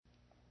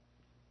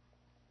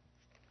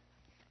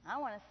I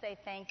want to say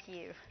thank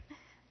you.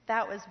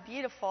 That was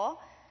beautiful.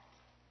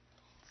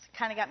 It's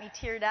kind of got me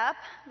teared up,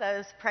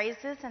 those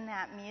praises and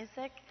that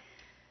music.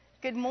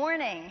 Good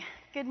morning.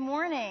 Good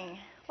morning.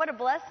 What a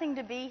blessing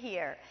to be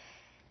here.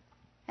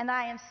 And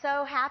I am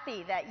so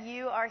happy that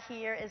you are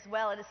here as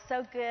well. It is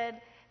so good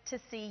to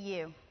see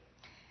you.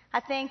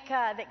 I think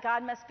that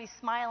God must be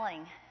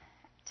smiling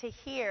to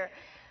hear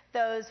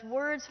those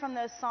words from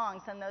those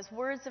songs and those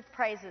words of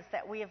praises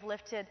that we have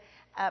lifted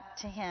up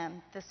to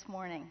Him this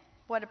morning.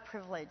 What a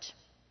privilege.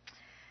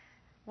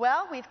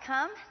 Well, we've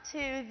come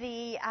to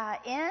the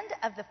end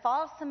of the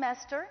fall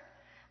semester.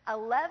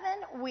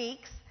 11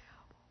 weeks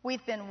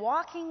we've been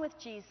walking with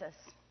Jesus.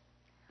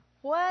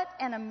 What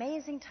an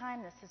amazing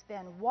time this has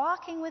been,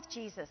 walking with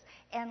Jesus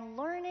and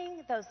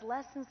learning those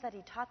lessons that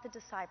He taught the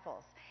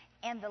disciples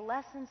and the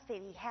lessons that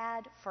He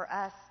had for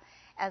us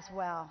as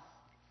well.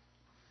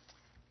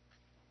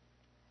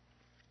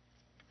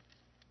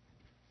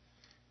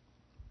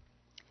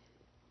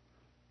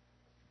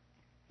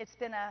 It's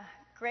been a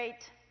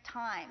great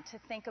time to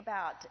think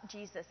about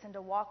Jesus and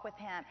to walk with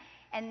Him.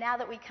 And now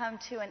that we come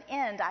to an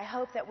end, I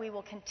hope that we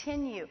will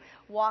continue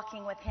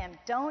walking with Him.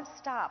 Don't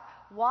stop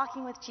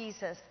walking with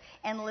Jesus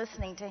and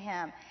listening to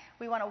Him.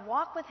 We want to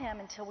walk with Him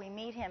until we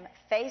meet Him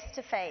face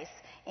to face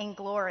in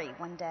glory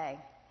one day.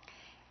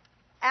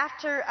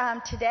 After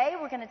today,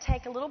 we're going to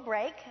take a little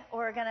break.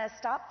 We're going to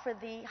stop for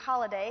the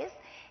holidays,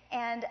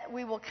 and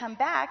we will come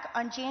back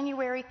on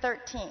January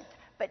 13th.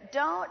 But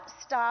don't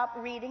stop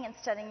reading and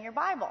studying your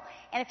Bible.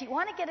 And if you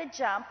want to get a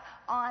jump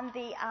on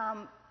the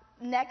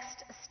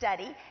next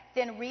study,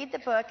 then read the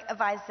book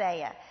of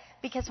Isaiah.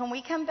 Because when we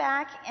come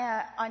back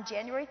on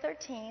January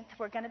 13th,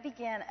 we're going to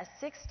begin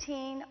a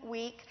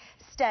 16-week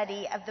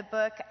study of the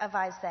book of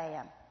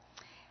Isaiah.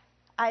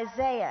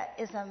 Isaiah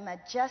is a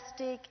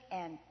majestic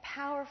and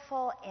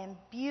powerful and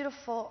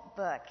beautiful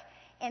book.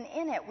 And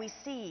in it, we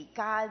see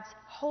God's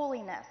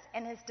holiness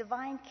and His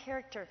divine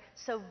character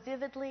so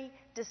vividly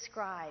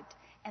described.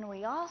 And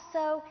we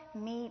also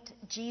meet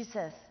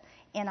Jesus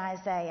in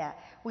Isaiah.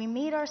 We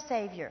meet our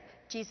Savior,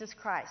 Jesus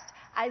Christ.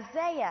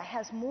 Isaiah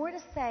has more to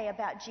say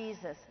about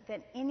Jesus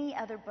than any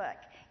other book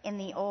in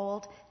the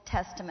Old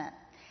Testament.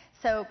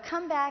 So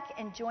come back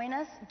and join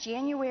us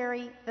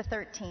January the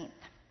 13th.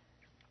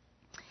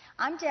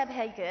 I'm Deb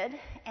Haygood,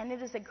 and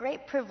it is a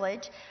great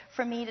privilege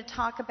for me to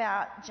talk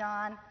about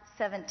John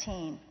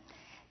 17.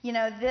 You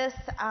know, this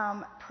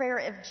prayer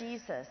of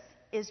Jesus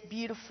is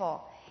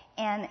beautiful,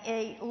 and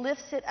it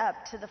lifts it up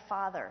to the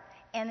Father,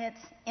 and it's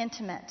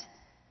intimate,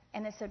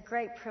 and it's a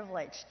great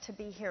privilege to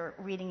be here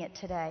reading it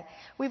today.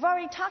 We've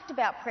already talked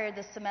about prayer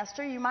this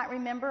semester. You might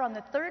remember on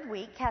the third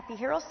week, Kathy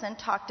Harrelson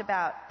talked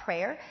about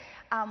prayer.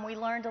 We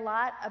learned a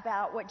lot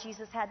about what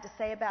Jesus had to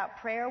say about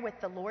prayer with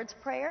the Lord's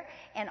Prayer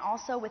and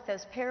also with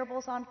those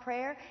parables on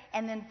prayer,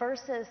 and then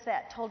verses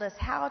that told us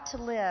how to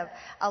live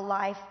a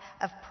life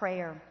of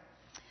prayer.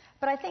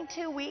 But I think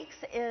 2 weeks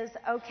is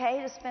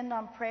okay to spend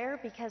on prayer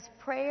because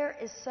prayer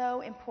is so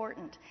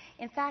important.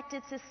 In fact,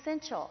 it's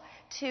essential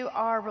to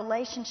our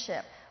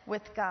relationship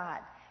with God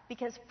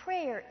because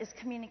prayer is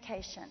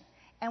communication.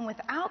 And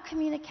without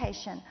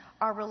communication,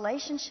 our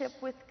relationship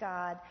with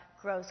God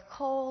grows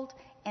cold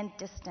and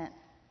distant.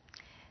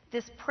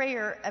 This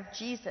prayer of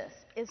Jesus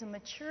is a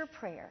mature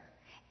prayer,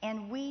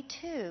 and we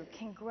too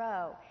can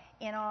grow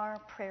in our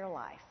prayer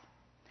life.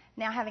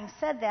 Now, having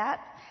said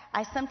that,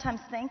 I sometimes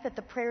think that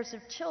the prayers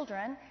of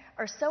children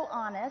are so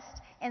honest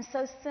and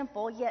so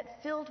simple,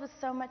 yet filled with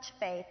so much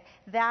faith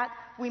that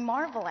we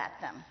marvel at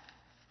them.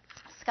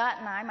 Scott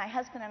and I, my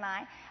husband and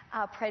I,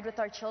 prayed with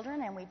our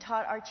children, and we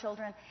taught our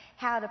children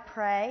how to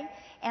pray,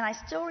 and I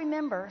still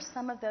remember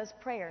some of those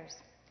prayers.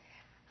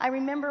 I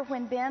remember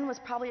when Ben was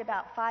probably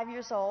about 5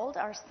 years old,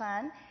 our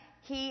son,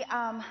 he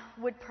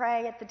would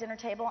pray at the dinner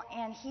table,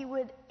 and he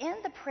would end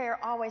the prayer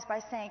always by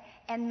saying,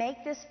 "And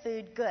make this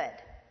food good."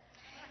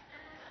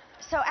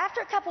 So after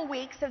a couple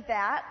weeks of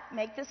that,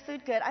 make this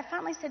food good, I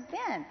finally said,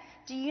 "Ben,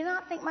 do you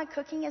not think my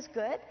cooking is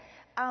good?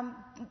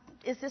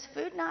 Is this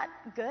food not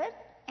good?"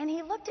 And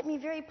he looked at me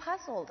very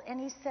puzzled, and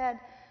he said,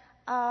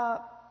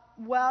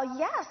 "Well,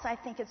 yes, I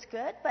think it's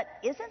good, but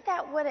isn't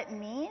that what it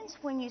means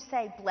when you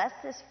say, 'bless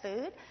this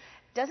food'?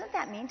 Doesn't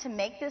that mean to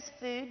make this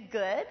food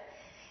good?"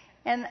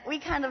 And we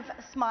kind of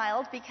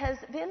smiled because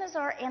Ben is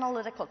our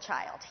analytical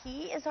child.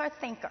 He is our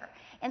thinker.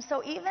 And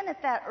so even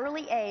at that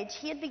early age,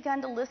 he had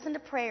begun to listen to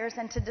prayers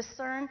and to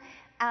discern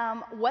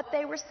what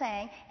they were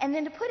saying and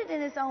then to put it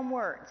in his own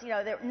words. You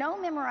know, there were no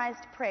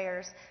memorized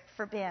prayers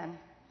for Ben.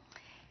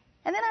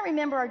 And then I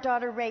remember our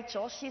daughter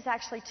Rachel. She's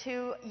actually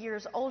 2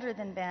 years older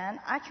than Ben.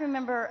 I can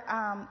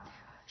remember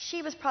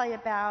she was probably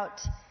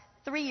about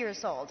 3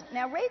 years old.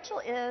 Now, Rachel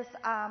is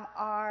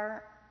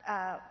our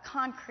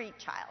concrete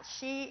child.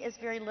 She is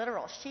very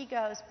literal. She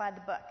goes by the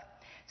book.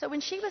 So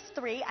when she was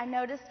 3, I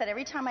noticed that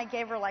every time I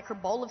gave her like her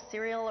bowl of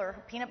cereal or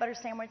her peanut butter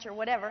sandwich or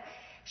whatever,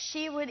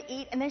 she would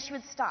eat and then she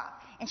would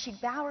stop. And she'd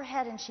bow her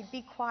head and she'd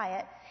be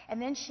quiet and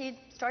then she'd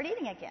start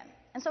eating again.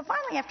 And so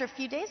finally, after a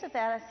few days of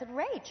that, I said,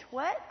 "Rach,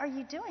 what are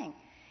you doing?"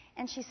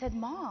 And she said,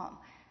 "Mom,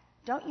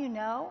 Don't you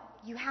know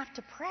you have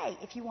to pray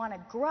if you want to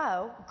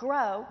grow,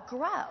 grow,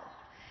 grow?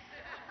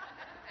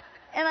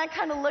 And I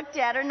kind of looked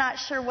at her, not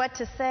sure what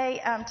to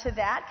say to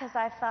that, because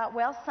I thought,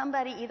 well,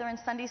 somebody either in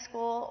Sunday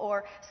school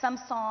or some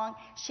song,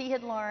 she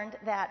had learned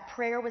that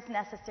prayer was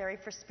necessary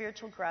for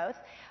spiritual growth.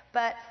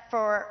 But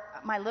for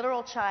my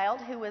literal child,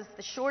 who was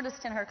the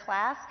shortest in her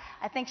class,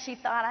 I think she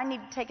thought, I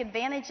need to take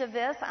advantage of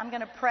this. I'm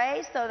going to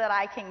pray so that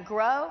I can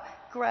grow,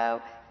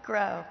 grow,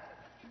 grow.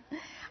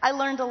 I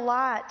learned a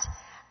lot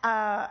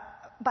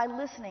by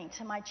listening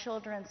to my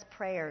children's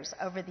prayers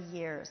over the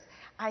years.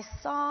 I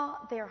saw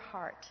their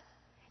heart.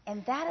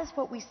 And that is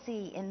what we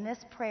see in this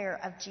prayer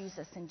of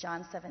Jesus in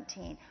John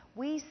 17.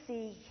 We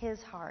see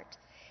his heart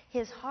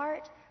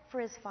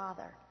for his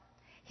Father,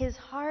 his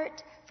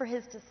heart for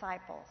his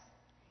disciples,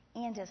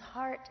 and his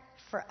heart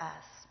for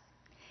us.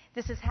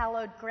 This is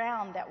hallowed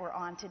ground that we're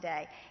on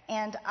today,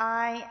 and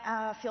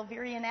I feel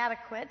very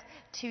inadequate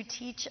to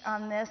teach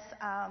on this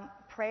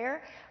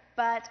prayer,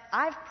 but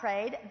I've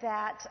prayed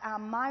that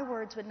my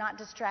words would not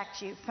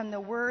distract you from the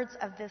words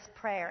of this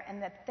prayer,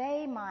 and that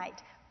they might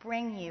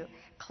bring you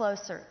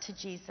closer to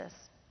Jesus.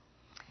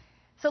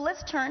 So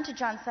let's turn to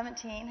John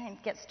 17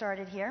 and get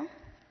started here.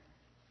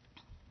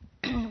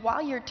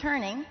 While you're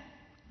turning,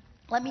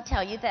 let me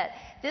tell you that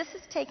this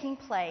is taking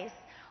place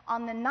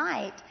on the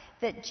night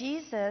that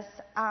Jesus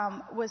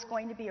was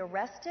going to be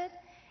arrested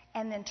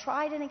and then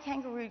tried in a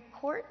kangaroo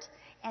court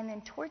and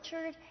then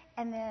tortured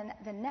and then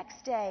the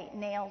next day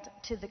nailed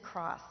to the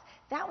cross.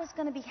 That was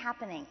going to be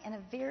happening in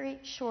a very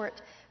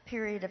short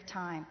period of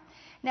time.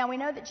 Now, we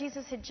know that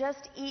Jesus had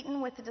just eaten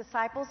with the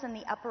disciples in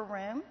the upper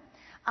room.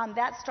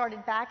 That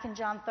started back in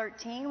John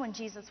 13 when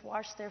Jesus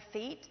washed their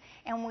feet.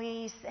 And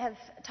we have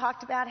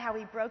talked about how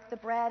he broke the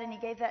bread and he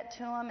gave that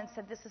to them and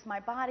said, this is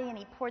my body. And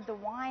he poured the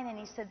wine and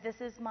he said,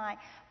 this is my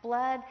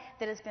blood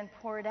that has been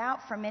poured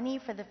out for many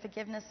for the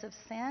forgiveness of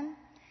sin.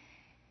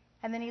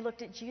 And then he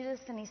looked at Judas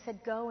and he said,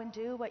 go and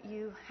do what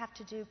you have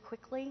to do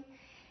quickly.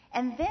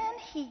 And then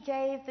he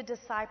gave the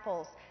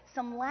disciples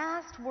some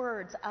last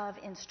words of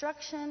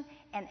instruction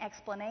and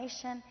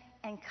explanation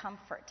and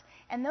comfort.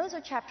 And those are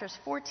chapters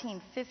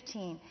 14,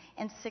 15,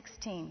 and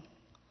 16.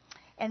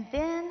 And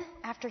then,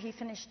 after he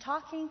finished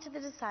talking to the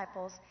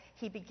disciples,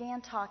 he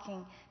began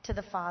talking to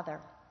the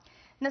Father.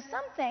 Now,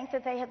 some think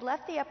that they had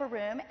left the upper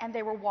room and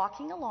they were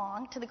walking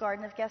along to the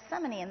Garden of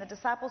Gethsemane, and the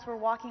disciples were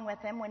walking with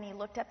him when he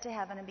looked up to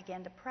heaven and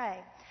began to pray.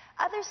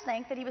 Others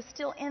think that he was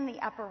still in the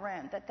upper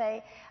room,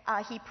 that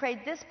he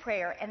prayed this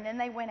prayer, and then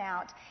they went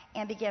out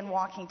and began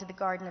walking to the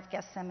Garden of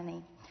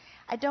Gethsemane.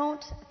 I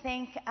don't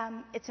think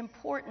it's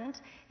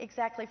important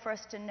exactly for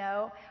us to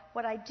know.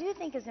 What I do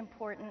think is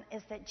important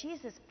is that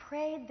Jesus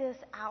prayed this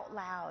out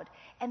loud,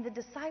 and the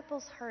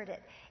disciples heard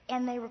it,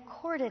 and they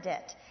recorded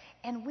it,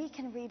 and we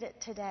can read it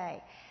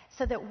today,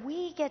 so that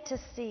we get to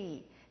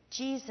see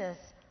Jesus'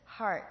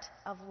 heart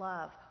of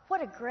love.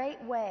 What a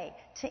great way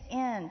to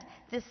end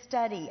this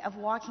study of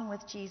walking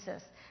with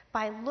Jesus,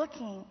 by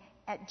looking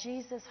at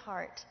Jesus'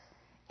 heart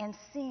and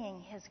seeing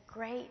his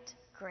great,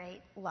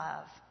 great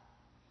love.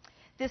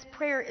 This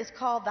prayer is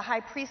called the High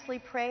Priestly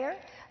Prayer.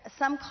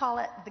 Some call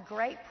it the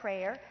Great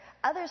Prayer.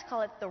 Others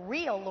call it the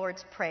real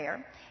Lord's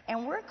Prayer.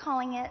 And we're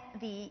calling it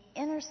the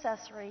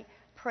Intercessory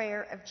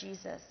Prayer of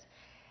Jesus.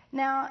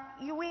 Now,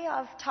 we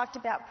have talked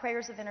about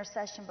prayers of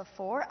intercession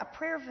before. A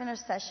prayer of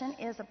intercession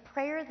is a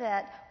prayer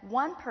that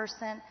one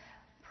person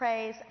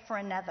prays for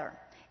another.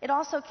 It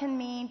also can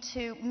mean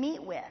to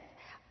meet with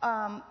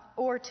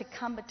or to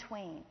come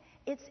between.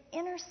 It's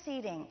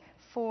interceding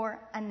for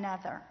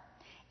another.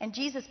 And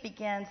Jesus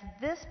begins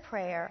this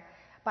prayer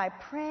by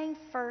praying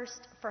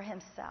first for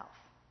himself.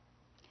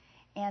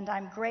 And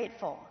I'm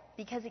grateful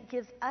because it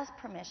gives us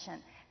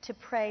permission to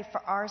pray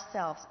for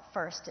ourselves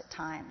first at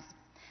times.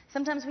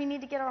 Sometimes we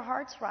need to get our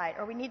hearts right,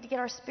 or we need to get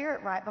our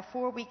spirit right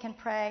before we can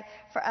pray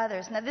for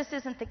others. Now, this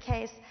isn't the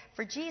case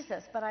for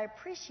Jesus, but I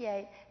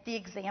appreciate the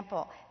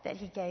example that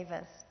he gave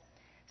us.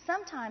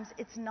 Sometimes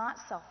it's not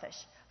selfish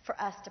for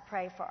us to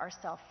pray for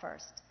ourselves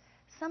first.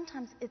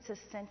 Sometimes it's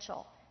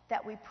essential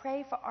that we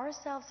pray for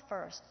ourselves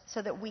first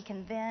so that we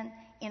can then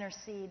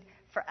intercede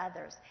for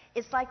others.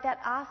 It's like that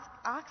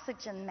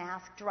oxygen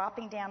mask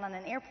dropping down on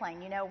an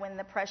airplane. You know, when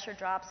the pressure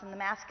drops and the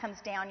mask comes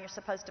down, you're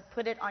supposed to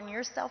put it on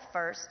yourself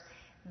first,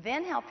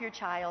 then help your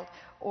child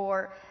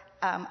or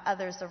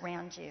others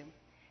around you.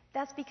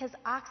 That's because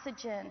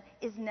oxygen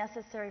is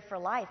necessary for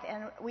life,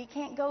 and we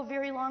can't go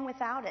very long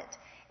without it,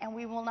 and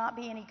we will not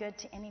be any good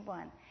to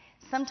anyone.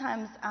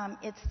 Sometimes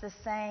it's the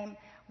same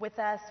with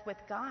us with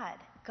God.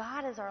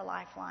 God is our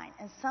lifeline,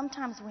 and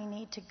sometimes we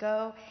need to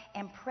go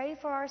and pray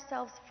for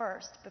ourselves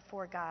first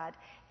before God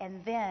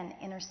and then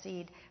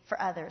intercede for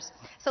others.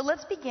 So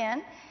let's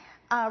begin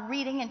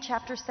reading in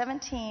chapter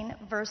 17,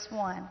 verse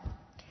 1.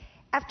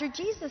 After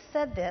Jesus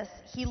said this,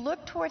 he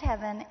looked toward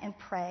heaven and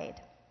prayed,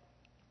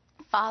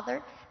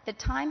 Father, the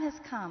time has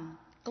come.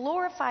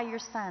 Glorify your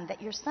Son,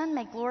 that your Son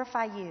may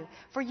glorify you.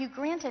 For you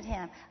granted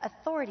him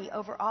authority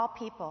over all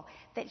people,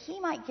 that he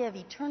might give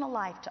eternal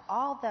life to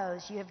all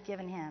those you have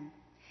given him.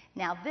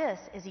 Now this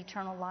is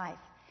eternal life,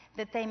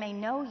 that they may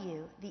know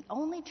you, the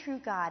only true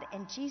God,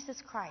 and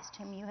Jesus Christ,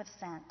 whom you have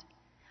sent.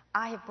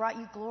 I have brought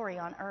you glory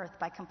on earth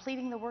by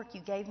completing the work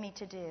you gave me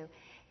to do.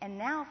 And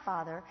now,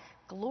 Father,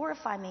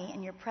 glorify me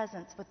in your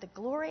presence with the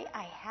glory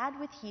I had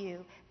with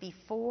you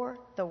before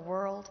the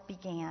world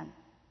began.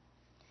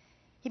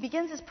 He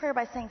begins his prayer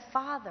by saying,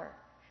 Father,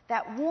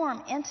 that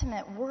warm,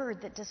 intimate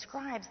word that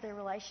describes their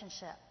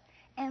relationship.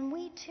 And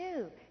we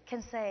too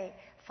can say,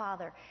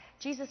 Father.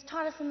 Jesus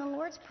taught us in the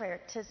Lord's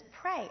Prayer to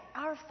pray,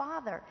 Our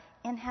Father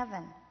in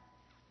heaven.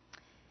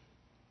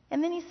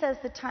 And then he says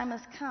the time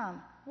has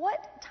come.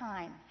 What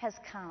time has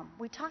come?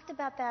 We talked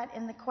about that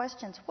in the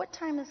questions. What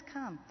time has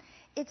come?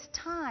 It's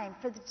time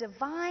for the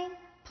divine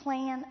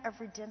plan of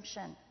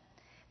redemption,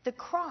 the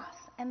cross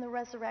and the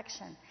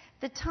resurrection,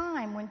 the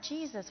time when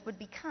Jesus would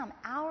become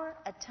our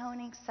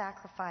atoning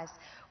sacrifice,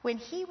 when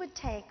he would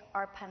take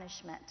our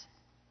punishment.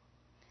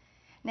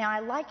 Now, I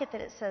like it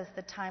that it says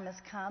the time has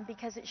come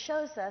because it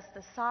shows us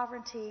the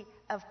sovereignty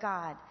of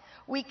God.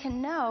 We can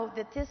know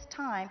that this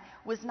time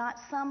was not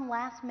some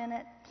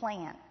last-minute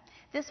plan.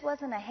 This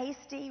wasn't a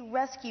hasty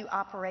rescue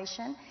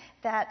operation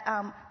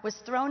that was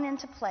thrown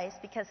into place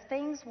because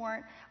things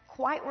weren't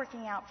quite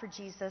working out for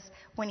Jesus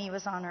when he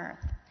was on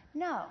earth.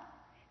 No,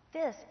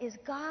 this is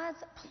God's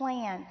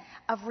plan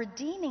of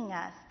redeeming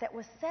us that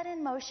was set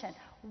in motion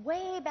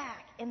way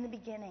back in the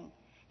beginning.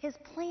 His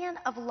plan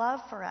of love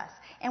for us.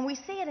 And we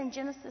see it in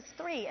Genesis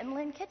 3. And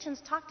Lynn Kitchens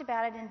talked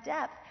about it in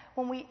depth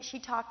when she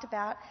talked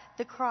about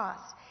the cross.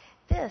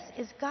 This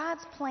is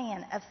God's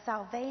plan of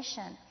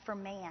salvation for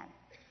man,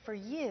 for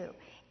you,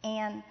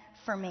 and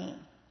for me.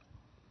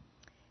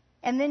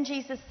 And then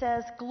Jesus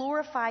says,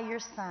 glorify your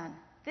Son.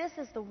 This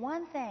is the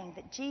one thing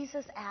that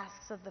Jesus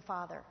asks of the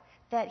Father,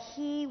 that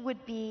he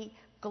would be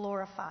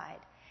glorified.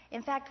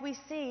 In fact, we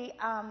see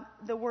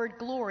the word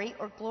glory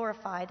or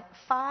glorified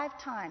 5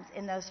 times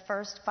in those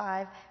first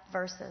 5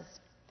 verses.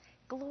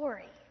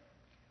 Glory.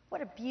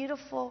 What a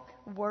beautiful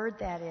word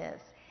that is.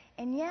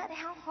 And yet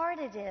how hard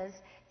it is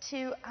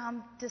to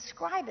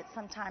describe it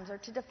sometimes or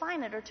to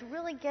define it or to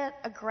really get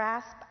a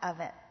grasp of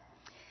it.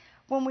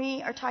 When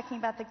we are talking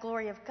about the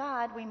glory of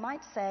God, we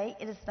might say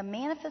it is the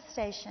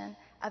manifestation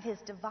of his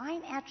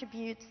divine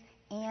attributes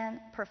and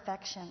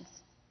perfections.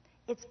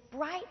 It's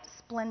bright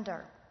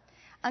splendor.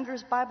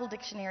 Unger's Bible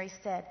Dictionary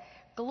said,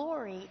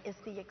 glory is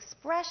the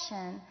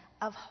expression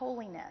of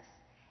holiness,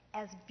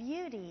 as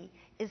beauty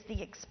is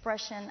the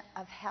expression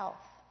of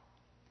health.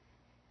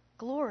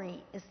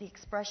 Glory is the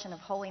expression of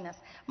holiness.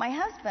 My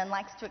husband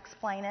likes to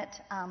explain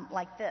it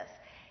like this.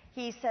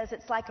 He says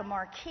it's like a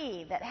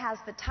marquee that has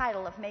the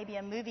title of maybe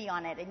a movie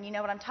on it. And you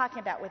know what I'm talking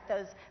about with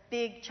those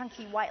big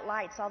chunky white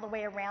lights all the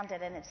way around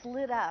it. And it's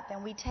lit up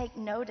and we take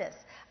notice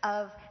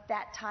of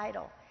that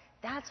title.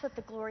 That's what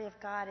the glory of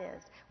God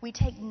is. We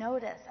take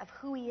notice of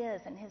who he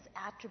is and his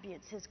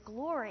attributes. His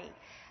glory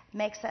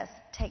makes us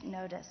take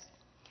notice.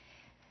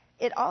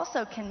 It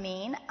also can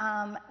mean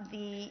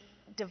the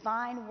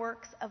divine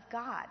works of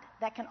God.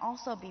 That can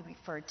also be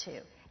referred to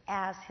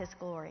as his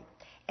glory.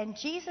 And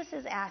Jesus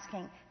is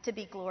asking to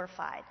be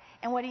glorified.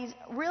 And what he's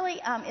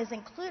really is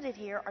included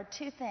here are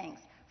 2 things.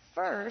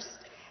 First,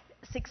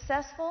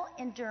 successful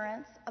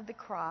endurance of the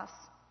cross.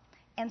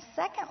 And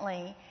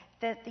secondly,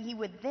 that he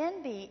would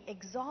then be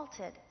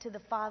exalted to the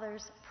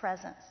Father's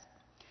presence.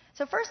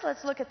 So first,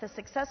 let's look at the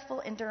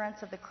successful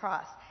endurance of the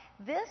cross.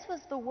 This was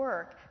the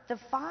work the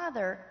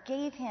Father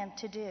gave him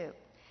to do.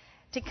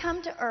 To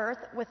come to earth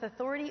with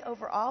authority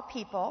over all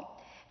people,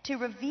 to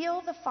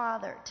reveal the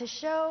Father, to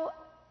show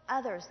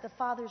others the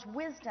Father's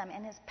wisdom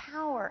and his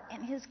power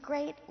and his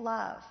great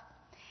love.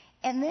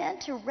 And then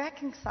to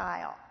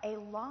reconcile a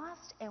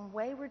lost and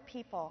wayward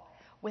people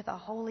with a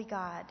holy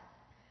God.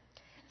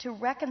 To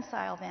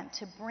reconcile them,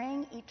 to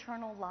bring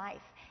eternal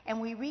life.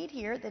 And we read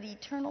here that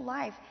eternal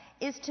life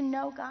is to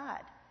know God.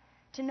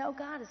 To know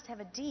God is to have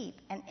a deep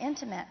and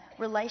intimate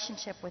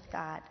relationship with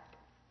God.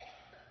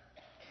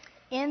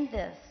 In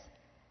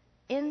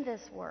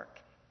this work,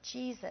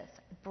 Jesus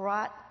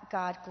brought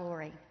God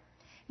glory.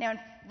 Now in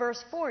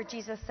verse 4,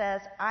 Jesus says,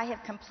 I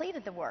have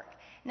completed the work.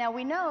 Now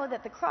we know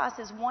that the cross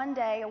is 1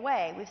 day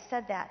away. We've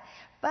said that.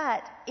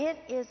 But it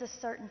is a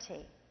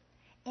certainty.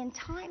 And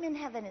time in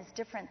heaven is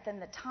different than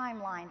the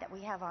timeline that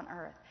we have on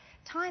earth.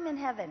 Time in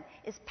heaven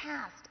is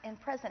past and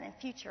present and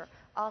future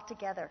all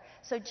together.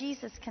 So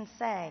Jesus can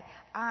say,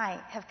 I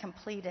have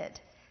completed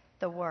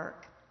the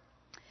work.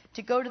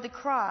 To go to the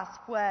cross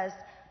was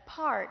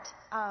part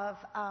of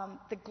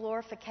the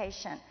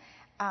glorification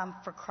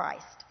for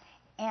Christ.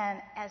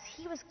 And as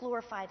he was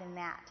glorified in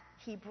that,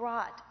 he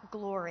brought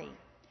glory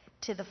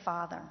to the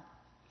Father.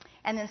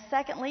 And then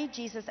secondly,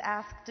 Jesus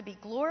asked to be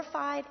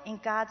glorified in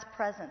God's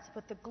presence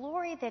with the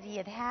glory that he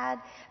had had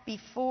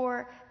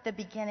before the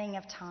beginning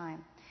of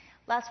time.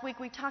 Last week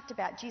we talked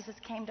about Jesus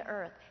came to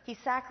earth. He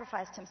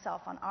sacrificed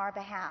himself on our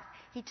behalf.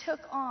 He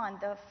took on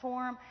the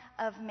form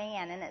of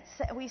man.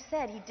 And we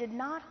said he did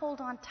not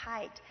hold on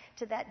tight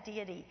to that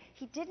deity.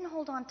 He didn't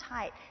hold on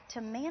tight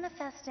to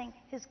manifesting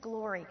his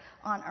glory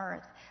on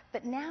earth.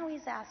 But now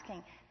he's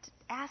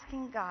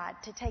asking God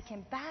to take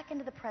him back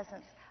into the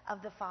presence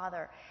of the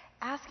Father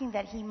asking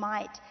that he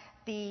might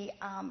be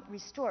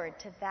restored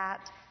to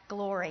that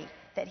glory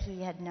that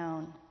he had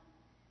known.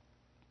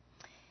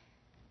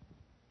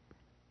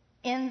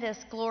 In this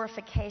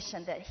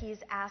glorification that he's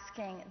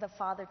asking the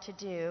Father to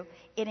do,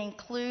 it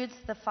includes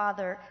the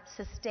Father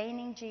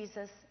sustaining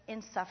Jesus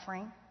in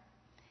suffering.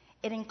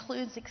 It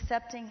includes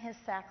accepting his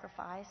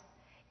sacrifice.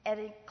 It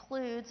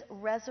includes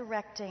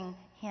resurrecting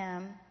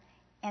him.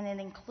 And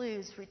it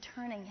includes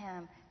returning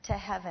him to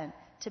heaven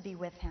to be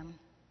with him.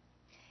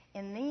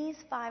 In these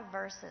 5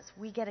 verses,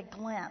 we get a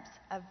glimpse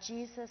of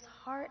Jesus'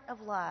 heart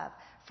of love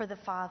for the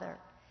Father.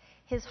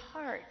 His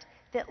heart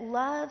that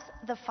loves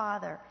the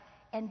Father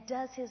and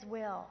does his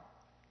will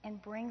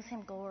and brings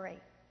him glory.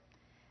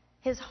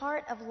 His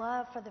heart of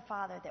love for the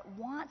Father that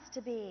wants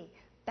to be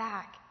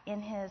back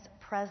in his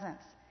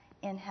presence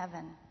in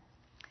heaven.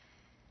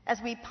 As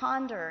we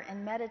ponder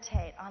and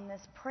meditate on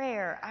this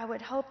prayer, I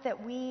would hope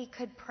that we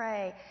could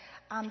pray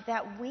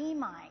that we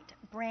might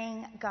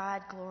bring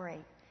God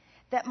glory.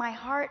 That my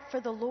heart for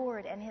the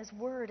Lord and his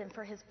word and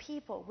for his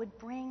people would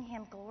bring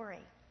him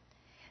glory.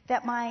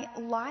 That my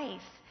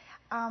life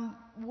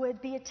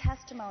would be a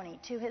testimony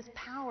to his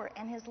power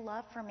and his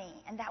love for me,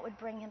 and that would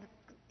bring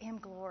him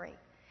glory.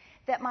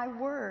 That my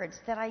words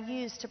that I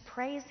use to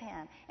praise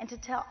him and to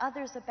tell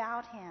others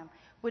about him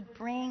would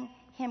bring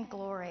him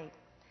glory.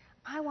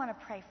 I want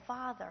to pray,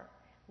 Father,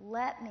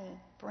 let me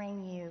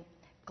bring you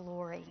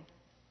glory.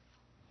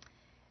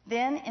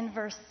 Then in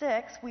verse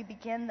 6, we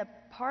begin the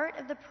part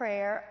of the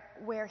prayer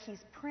where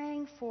he's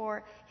praying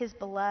for his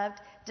beloved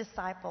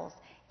disciples.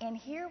 And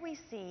here we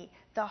see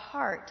the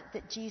heart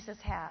that Jesus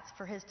has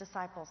for his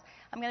disciples.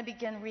 I'm going to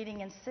begin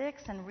reading in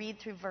 6 and read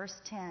through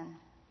verse 10.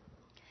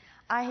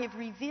 I have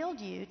revealed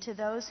you to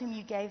those whom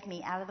you gave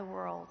me out of the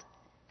world.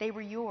 They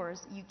were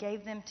yours, you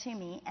gave them to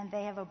me, and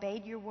they have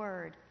obeyed your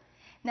word.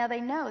 Now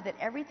they know that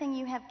everything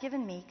you have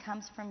given me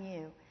comes from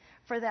you.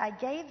 For that I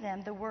gave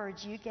them the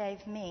words you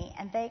gave me,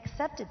 and they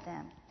accepted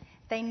them.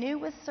 They knew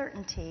with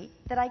certainty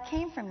that I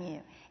came from you,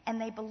 and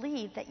they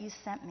believed that you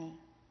sent me.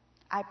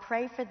 I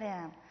pray for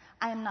them.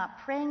 I am not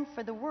praying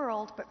for the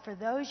world, but for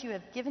those you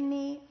have given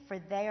me, for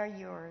they are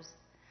yours.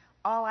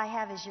 All I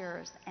have is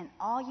yours, and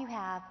all you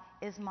have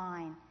is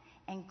mine,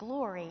 and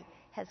glory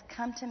has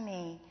come to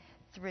me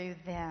through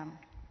them.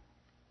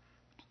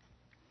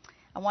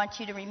 I want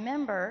you to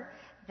remember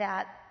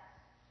that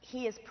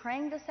he is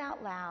praying this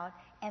out loud,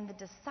 and the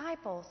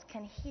disciples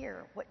can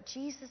hear what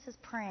Jesus is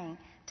praying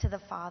to the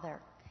Father.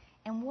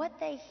 And what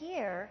they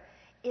hear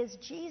is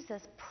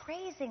Jesus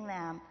praising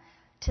them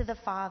to the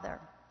Father.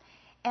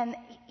 And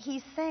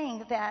he's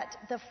saying that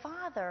the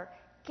Father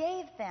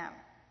gave them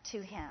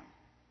to him.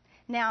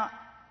 Now,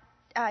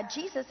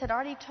 Jesus had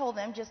already told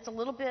them just a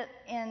little bit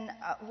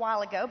a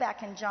while ago,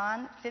 back in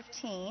John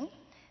 15.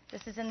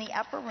 This is in the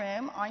upper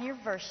room on your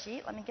verse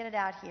sheet. Let me get it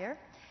out here.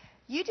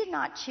 You did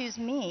not choose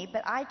me,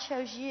 but I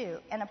chose you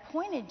and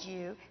appointed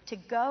you to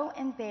go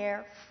and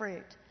bear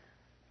fruit.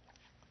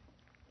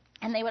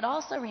 And they would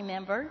also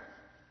remember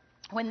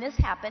when this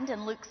happened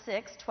in Luke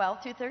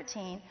 6:12 through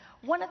 13,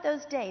 one of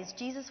those days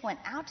Jesus went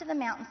out to the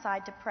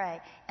mountainside to pray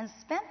and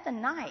spent the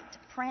night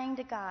praying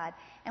to God.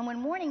 And when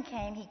morning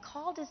came, he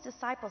called his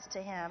disciples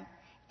to him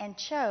and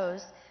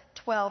chose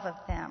 12 of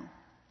them.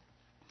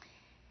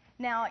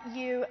 Now,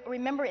 you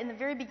remember in the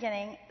very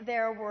beginning,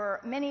 there were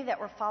many that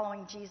were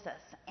following Jesus,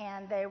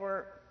 and they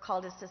were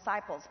called his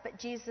disciples. But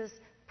Jesus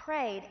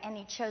prayed, and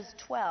he chose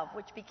 12,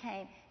 which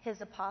became his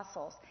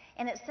apostles.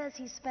 And it says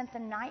he spent the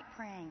night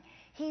praying.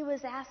 He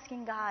was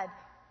asking God,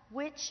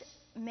 which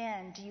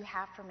men do you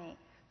have for me?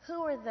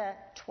 Who are the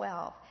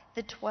 12?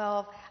 The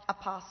 12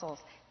 apostles.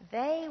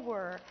 They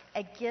were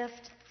a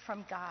gift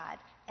from God.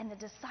 And the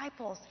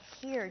disciples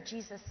hear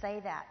Jesus say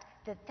that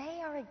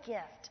they are a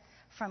gift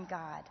from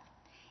God.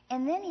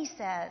 And then he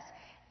says,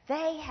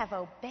 they have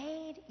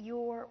obeyed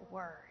your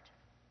word.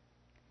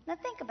 Now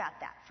think about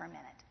that for a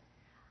minute.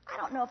 I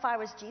don't know if I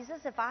was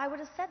Jesus, if I would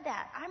have said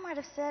that. I might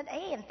have said,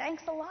 hey, and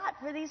thanks a lot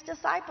for these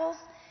disciples.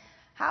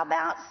 How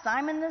about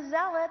Simon the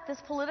Zealot, this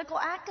political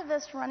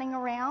activist running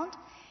around?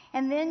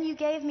 And then you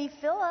gave me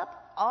Philip,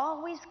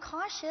 always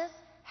cautious.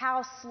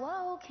 How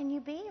slow can you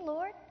be,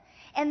 Lord?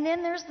 And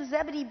then there's the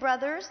Zebedee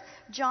brothers,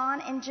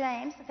 John and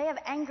James. They have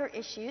anger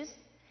issues.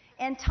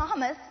 And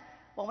Thomas,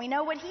 well, we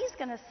know what he's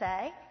going to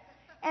say.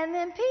 And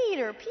then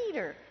Peter,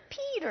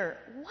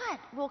 what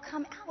will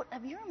come out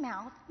of your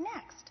mouth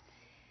next?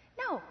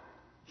 No,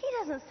 he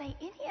doesn't say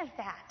any of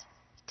that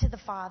to the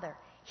Father.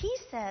 He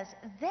says,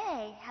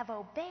 they have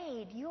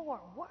obeyed your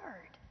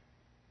word.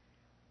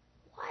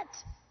 What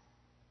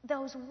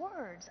those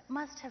words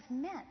must have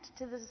meant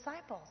to the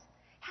disciples.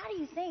 How do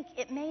you think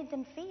it made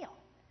them feel?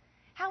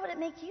 How would it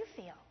make you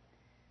feel?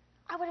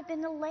 I would have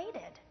been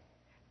elated,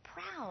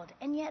 proud,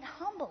 and yet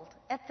humbled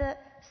at the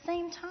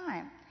same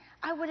time.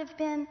 I would have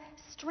been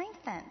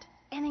strengthened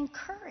and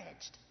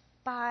encouraged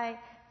by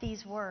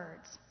these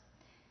words.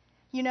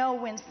 You know,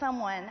 when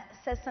someone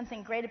says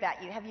something great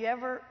about you, have you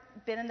ever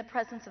been in the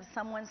presence of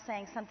someone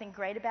saying something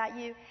great about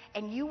you,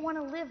 and you want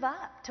to live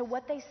up to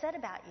what they said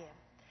about you?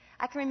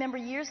 I can remember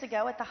years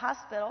ago at the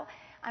hospital,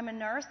 I'm a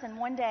nurse, and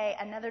one day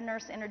another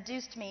nurse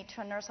introduced me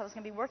to a nurse I was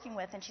going to be working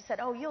with, and she said,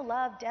 "Oh, you'll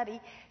love Debbie.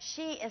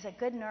 She is a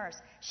good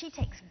nurse. She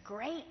takes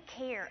great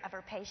care of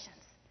her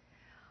patients."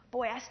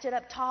 Boy, I stood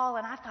up tall,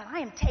 and I thought, I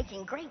am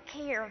taking great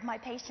care of my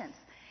patients.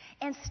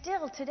 And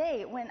still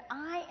today, when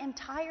I am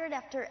tired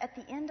at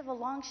the end of a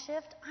long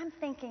shift, I'm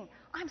thinking,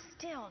 I'm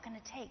still going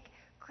to take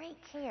great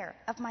care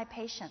of my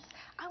patients.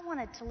 I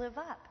wanted to live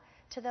up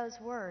to those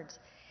words.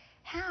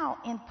 How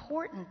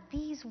important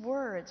these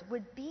words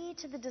would be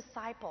to the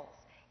disciples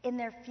in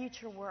their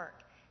future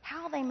work.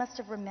 How they must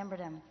have remembered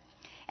them.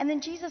 And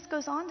then Jesus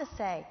goes on to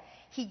say,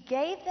 he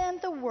gave them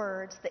the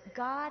words that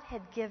God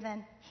had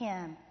given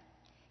him.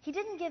 He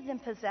didn't give them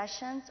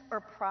possessions or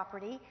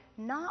property,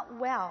 not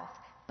wealth,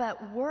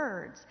 but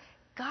words.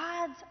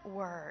 God's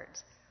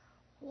words.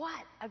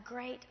 What a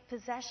great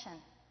possession.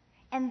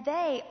 And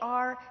they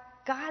are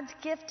God's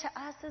gift to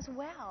us as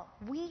well.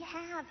 We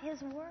have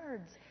his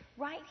words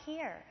right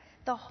here.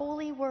 The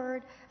holy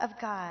word of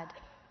God.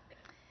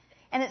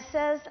 And it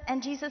says,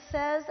 and Jesus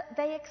says,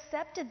 they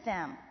accepted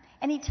them.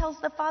 And he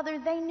tells the Father,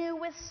 they knew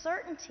with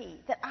certainty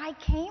that I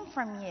came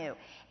from you.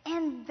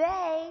 And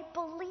they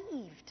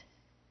believed.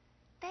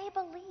 They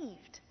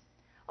believed.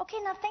 Okay,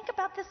 now think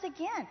about this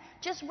again.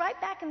 Just right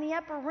back in the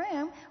upper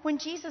room, when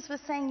Jesus was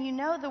saying, you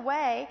know the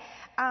way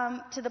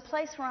to the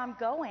place where I'm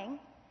going.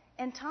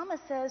 And Thomas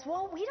says,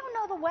 well, we don't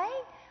know the way.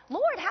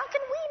 Lord, how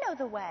can we know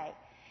the way?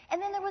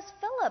 And then there was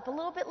Philip a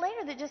little bit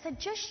later that just said,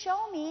 just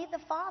show me the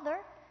Father.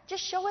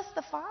 Just show us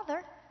the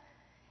Father.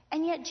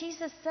 And yet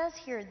Jesus says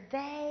here,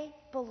 they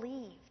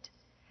believed.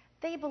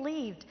 They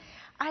believed.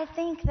 I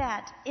think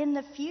that in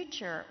the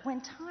future,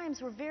 when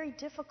times were very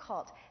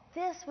difficult,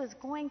 this was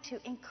going to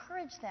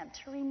encourage them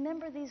to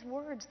remember these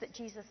words that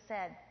Jesus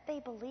said. They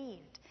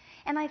believed.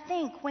 And I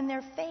think when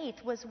their faith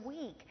was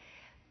weak,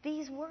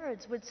 these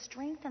words would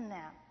strengthen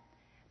them.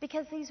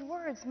 Because these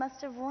words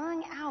must have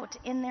rung out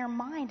in their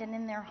mind and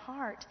in their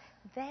heart.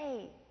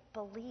 They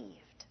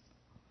believed.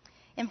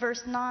 In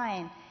verse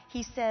 9,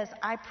 he says,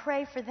 I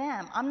pray for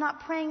them. I'm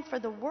not praying for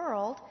the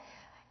world.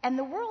 And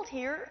the world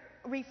here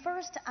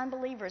refers to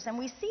unbelievers. And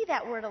we see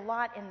that word a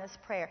lot in this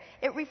prayer.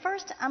 It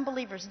refers to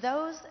unbelievers,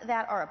 those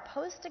that are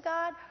opposed to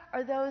God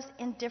or those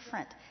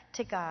indifferent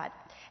to God.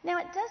 Now,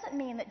 it doesn't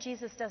mean that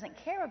Jesus doesn't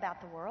care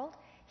about the world.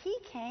 He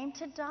came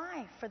to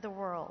die for the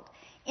world.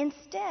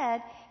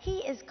 Instead, he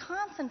is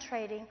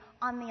concentrating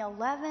on the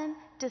 11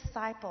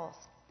 disciples.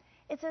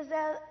 It's as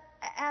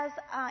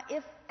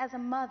if, as a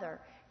mother,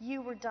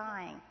 you were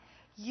dying.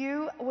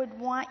 You would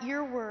want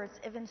your words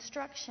of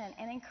instruction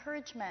and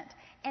encouragement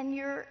and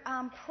your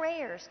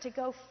prayers to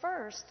go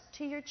first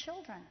to your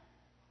children.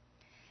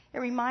 It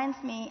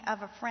reminds me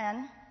of a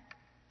friend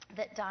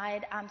that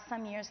died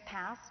some years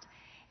past.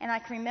 And I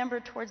can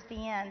remember towards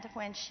the end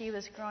when she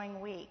was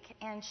growing weak.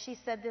 And she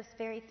said this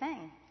very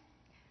thing.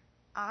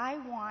 I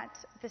want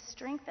the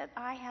strength that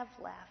I have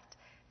left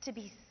to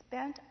be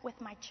spent with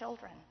my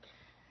children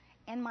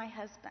and my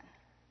husband.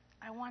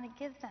 I want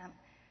to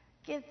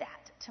give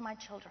that to my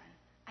children.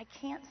 I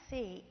can't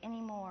see any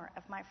more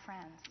of my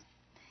friends.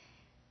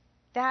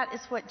 That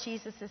is what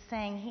Jesus is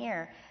saying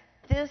here.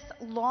 This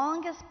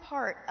longest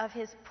part of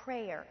his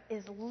prayer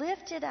is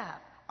lifted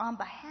up on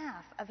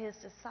behalf of his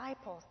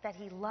disciples that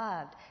he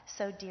loved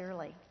so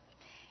dearly.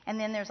 And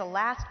then there's a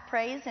last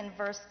praise in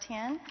verse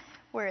 10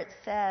 where it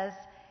says,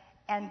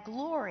 and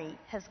glory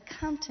has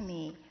come to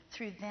me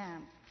through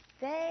them.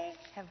 They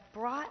have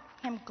brought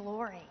him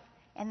glory.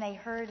 And they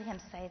heard him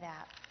say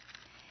that.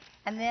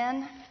 And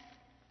then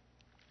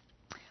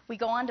we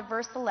go on to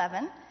verse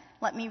 11.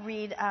 Let me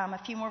read a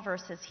few more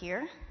verses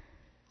here.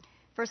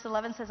 Verse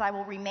 11 says, I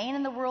will remain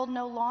in the world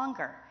no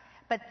longer,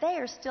 but they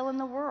are still in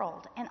the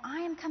world, and I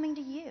am coming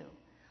to you.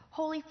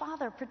 Holy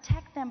Father,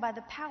 protect them by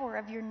the power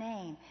of your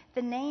name,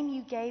 the name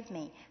you gave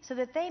me, so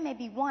that they may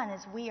be one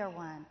as we are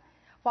one.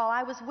 While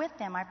I was with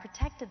them, I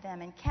protected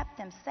them and kept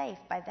them safe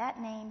by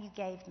that name you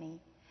gave me.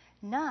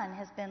 None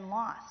has been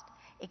lost,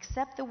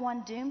 except the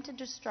one doomed to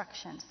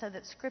destruction, so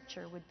that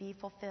Scripture would be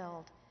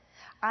fulfilled.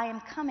 I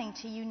am coming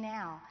to you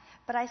now,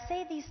 but I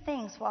say these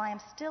things while I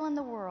am still in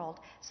the world,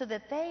 so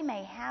that they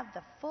may have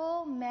the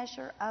full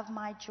measure of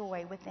my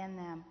joy within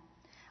them.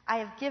 I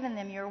have given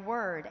them your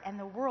word, and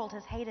the world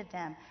has hated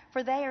them,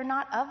 for they are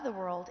not of the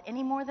world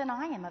any more than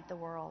I am of the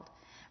world.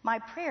 My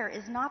prayer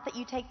is not that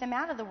you take them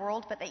out of the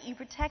world, but that you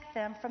protect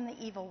them from the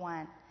evil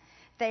one.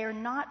 They are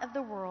not of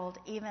the world,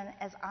 even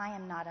as I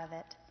am not of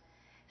it.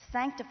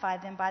 Sanctify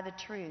them by the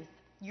truth.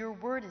 Your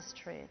word is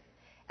truth.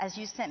 As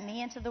you sent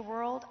me into the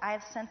world, I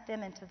have sent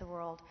them into the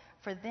world.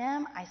 For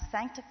them I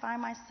sanctify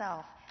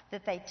myself,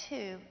 that they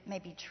too may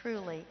be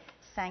truly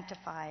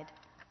sanctified.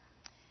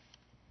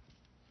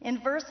 In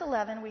verse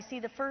 11, we see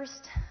the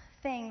first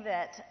thing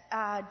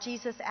that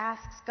Jesus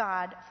asks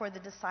God for the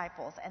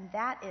disciples, and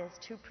that is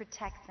to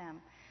protect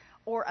them.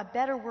 Or a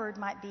better word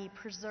might be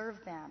preserve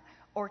them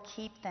or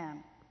keep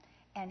them.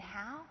 And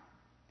how?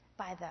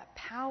 By the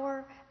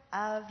power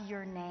of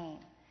your name.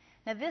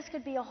 Now, this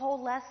could be a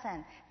whole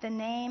lesson, the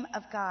name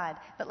of God.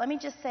 But let me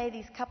just say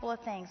these couple of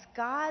things.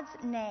 God's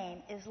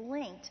name is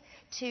linked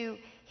to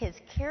his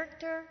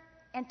character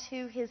and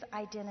to his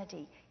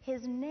identity.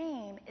 His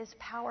name is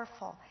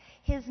powerful.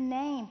 His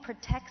name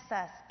protects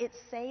us. It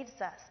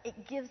saves us.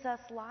 It gives us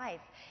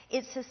life.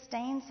 It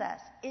sustains us.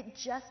 It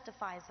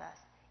justifies us.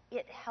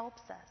 It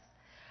helps us.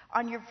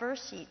 On your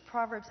verse sheet,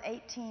 Proverbs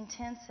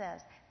 18:10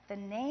 says, "The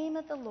name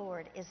of the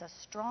Lord is a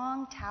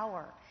strong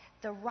tower.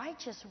 The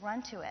righteous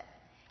run to it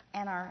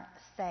and are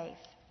safe."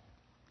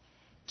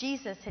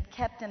 Jesus had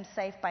kept them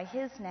safe by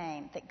his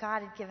name that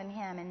God had given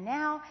him. And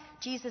now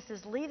Jesus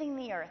is leaving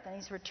the earth and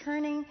he's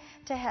returning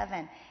to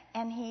heaven.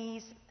 And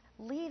he's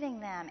leaving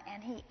them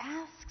and he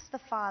asks the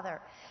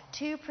Father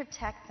to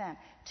protect them,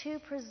 to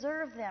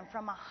preserve them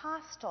from a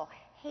hostile,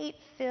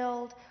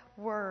 hate-filled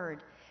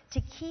word, to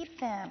keep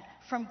them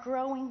from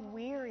growing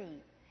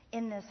weary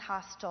in this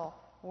hostile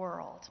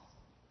world.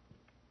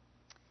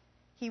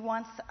 He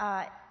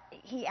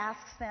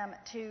asks them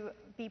to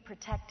be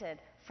protected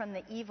from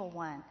the evil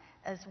one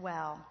as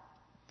well.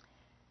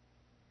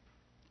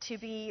 To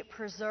be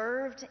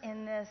preserved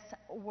in this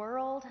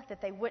world,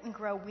 that they wouldn't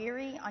grow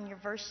weary. On your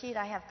verse sheet,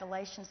 I have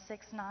Galatians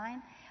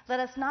 6:9. "Let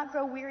us not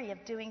grow weary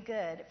of doing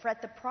good, for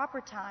at the proper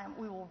time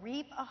we will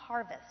reap a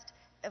harvest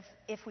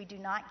if we do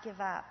not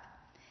give up."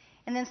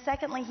 And then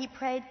secondly, he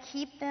prayed,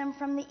 keep them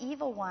from the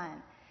evil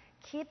one.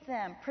 Keep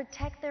them,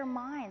 protect their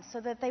minds so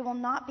that they will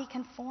not be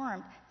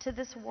conformed to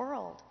this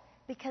world,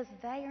 because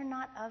they are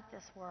not of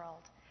this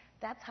world.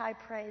 That's high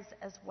praise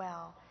as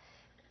well.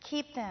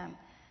 Keep them.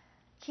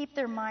 Keep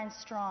their minds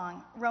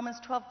strong. Romans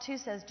 12:2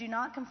 says, "Do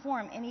not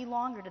conform any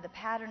longer to the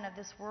pattern of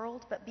this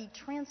world, but be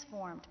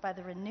transformed by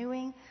the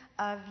renewing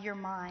of your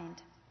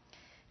mind."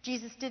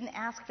 Jesus didn't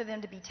ask for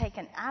them to be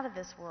taken out of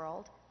this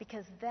world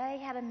because they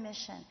had a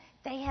mission.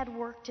 They had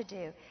work to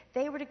do.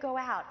 They were to go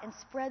out and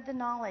spread the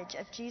knowledge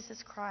of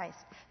Jesus Christ,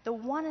 the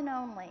one and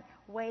only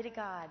way to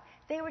God.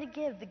 They were to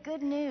give the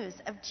good news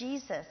of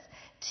Jesus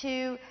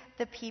to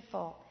the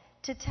people,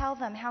 to tell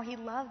them how he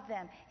loved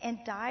them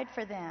and died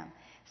for them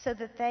so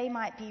that they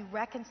might be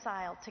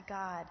reconciled to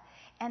God,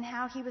 and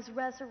how he was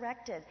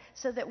resurrected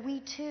so that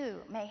we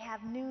too may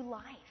have new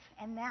life,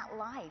 and that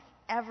life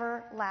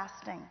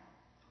everlasting.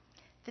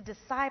 The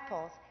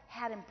disciples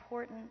had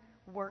important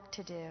work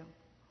to do.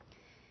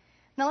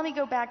 Now let me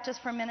go back just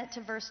for a minute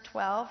to verse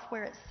 12,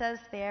 where it says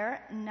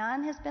there,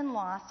 "None has been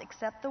lost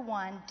except the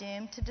one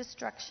doomed to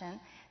destruction,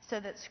 so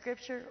that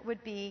Scripture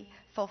would be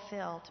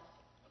fulfilled."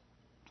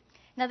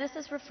 Now this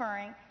is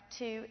referring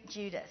to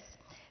Judas.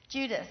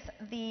 Judas,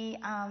 the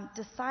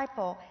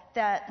disciple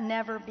that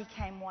never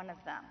became one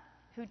of them,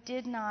 who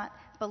did not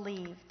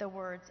believe the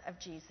words of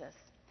Jesus.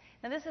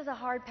 Now this is a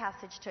hard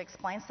passage to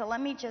explain, so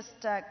let me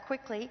just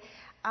quickly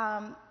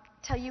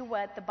tell you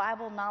what the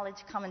Bible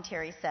Knowledge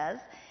Commentary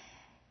says.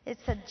 It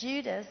said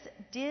Judas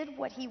did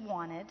what he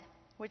wanted,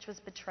 which was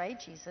betray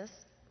Jesus,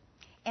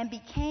 and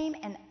became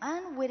an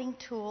unwitting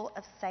tool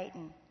of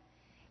Satan.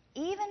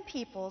 Even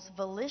people's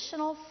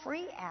volitional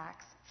free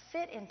acts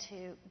fit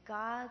into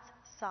God's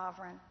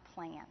sovereign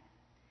plan.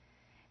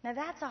 Now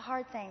that's a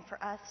hard thing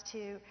for us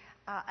to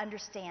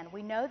understand.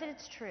 We know that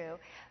it's true.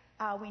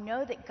 We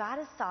know that God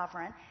is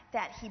sovereign,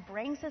 that he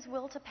brings his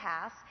will to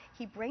pass.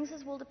 He brings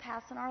his will to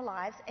pass in our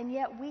lives, and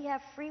yet we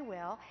have free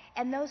will,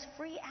 and those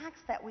free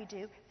acts that we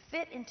do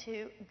fit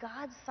into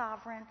God's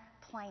sovereign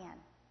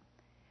plan.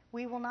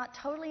 We will not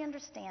totally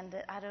understand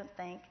it, I don't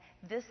think,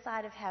 this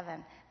side of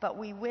heaven, but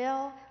we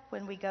will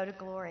when we go to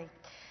glory.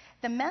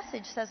 The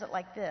Message says it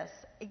like this: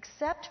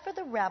 "Except for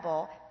the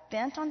rebel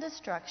bent on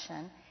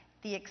destruction,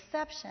 the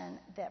exception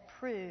that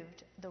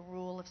proved the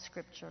rule of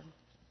Scripture."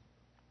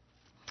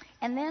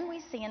 And then we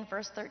see in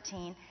verse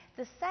 13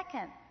 the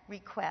second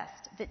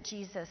request that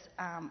Jesus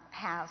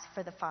has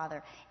for the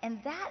Father,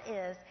 and that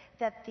is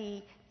that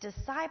the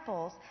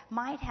disciples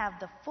might have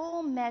the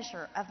full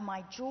measure of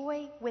my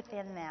joy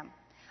within them.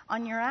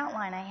 On your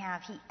outline I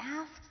have, he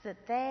asks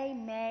that they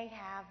may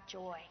have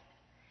joy.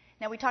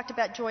 Now, we talked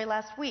about joy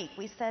last week.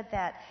 We said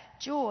that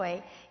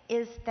joy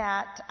is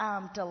that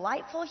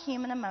delightful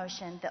human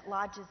emotion that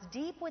lodges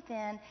deep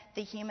within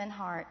the human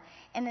heart,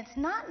 and it's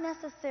not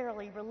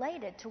necessarily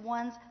related to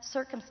one's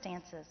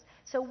circumstances.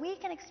 So we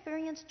can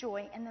experience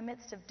joy in the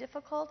midst of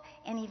difficult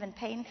and even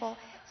painful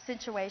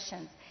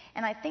situations.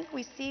 And I think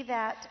we see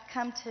that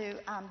come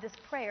to this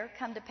prayer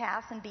come to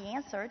pass and be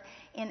answered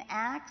in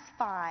Acts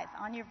 5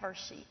 on your verse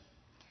sheet.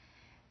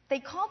 They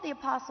called the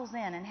apostles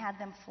in and had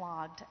them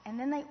flogged, and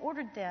then they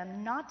ordered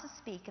them not to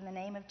speak in the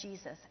name of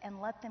Jesus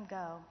and let them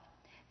go.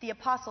 The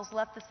apostles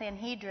left the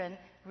Sanhedrin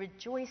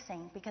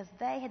rejoicing because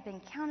they had been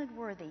counted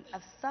worthy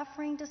of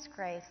suffering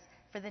disgrace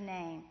for the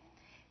name.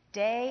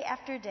 Day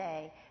after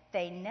day,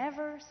 they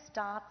never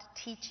stopped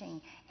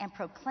teaching and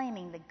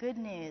proclaiming the good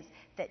news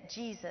that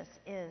Jesus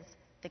is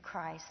the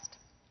Christ.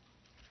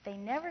 They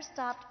never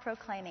stopped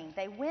proclaiming.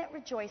 They went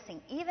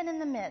rejoicing, even in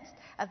the midst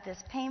of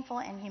this painful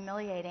and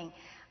humiliating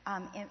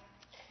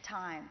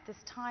time,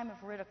 this time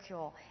of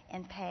ridicule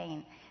and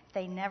pain.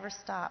 They never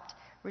stopped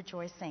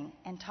rejoicing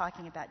and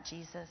talking about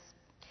Jesus.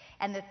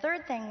 And the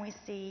third thing we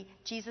see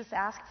Jesus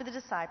ask for the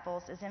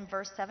disciples is in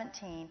verse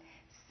 17,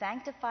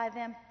 sanctify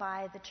them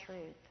by the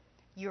truth.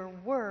 Your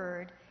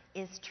word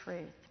is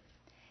truth.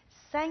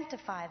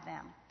 Sanctify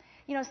them.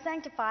 You know,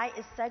 sanctify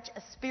is such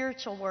a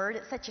spiritual word.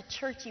 It's such a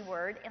churchy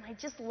word, and I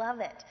just love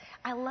it.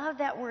 I love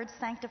that word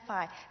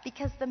sanctify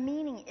because the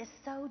meaning is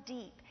so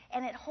deep,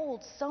 and it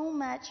holds so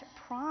much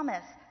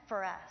promise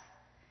for us.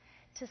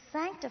 To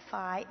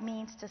sanctify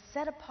means to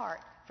set apart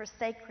for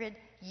sacred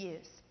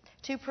use,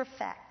 to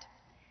perfect.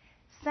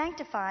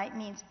 Sanctify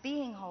means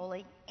being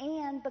holy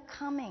and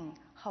becoming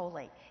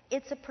holy.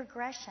 It's a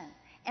progression.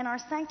 And our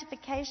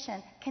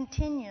sanctification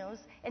continues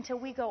until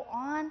we go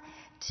on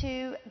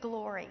to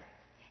glory.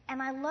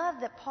 And I love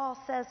that Paul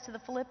says to the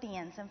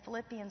Philippians in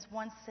Philippians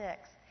 1:6,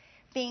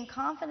 being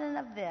confident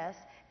of this,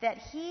 that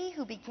he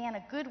who began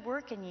a good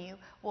work in you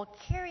will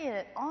carry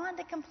it on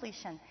to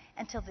completion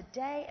until the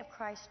day of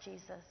Christ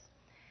Jesus.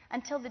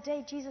 Until the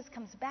day Jesus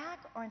comes back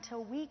or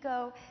until we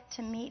go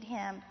to meet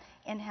him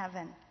in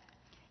heaven.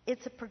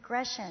 It's a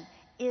progression.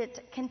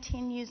 It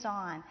continues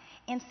on.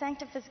 And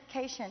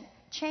sanctification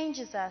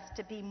changes us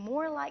to be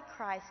more like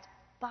Christ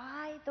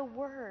by the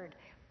Word,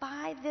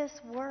 by this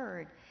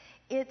Word.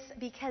 It's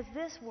because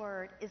this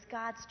Word is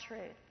God's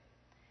truth.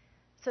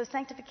 So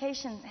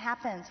sanctification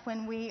happens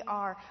when we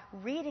are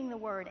reading the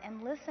Word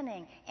and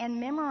listening and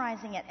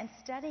memorizing it and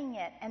studying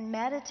it and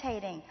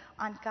meditating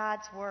on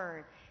God's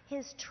Word.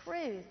 His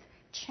truth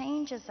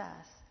changes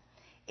us.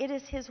 It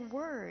is His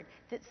Word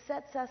that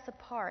sets us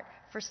apart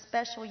for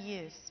special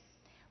use.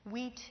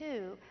 We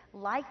too,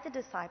 like the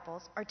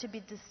disciples, are to be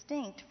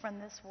distinct from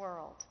this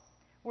world.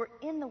 We're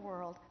in the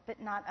world,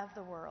 but not of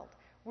the world.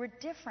 We're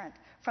different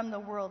from the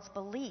world's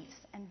beliefs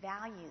and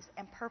values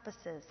and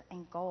purposes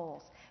and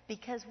goals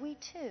because we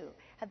too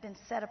have been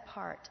set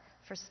apart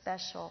for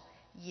special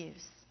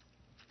use.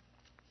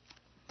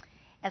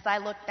 As I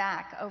look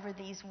back over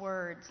these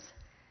words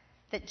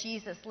that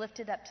Jesus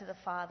lifted up to the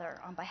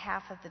Father on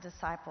behalf of the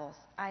disciples,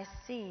 I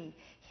see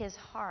His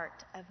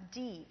heart of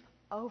deep,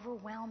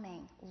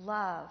 overwhelming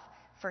love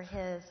for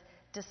His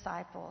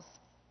disciples.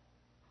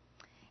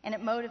 And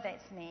it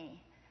motivates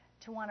me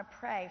to want to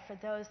pray for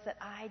those that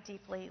I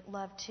deeply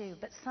love too.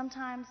 But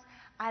sometimes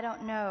I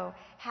don't know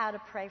how to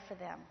pray for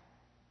them.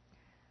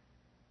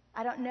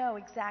 I don't know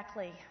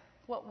exactly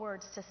what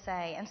words to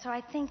say. And so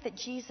I think that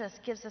Jesus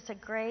gives us a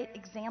great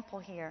example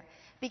here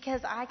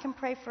because I can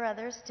pray for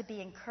others to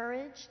be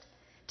encouraged,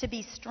 to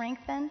be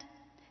strengthened,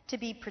 to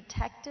be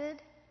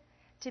protected,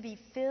 to be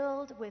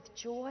filled with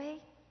joy,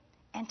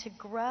 and to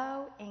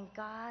grow in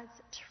God's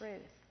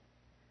truth.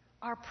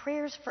 Our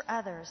prayers for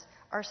others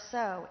are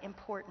so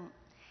important.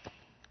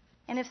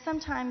 And if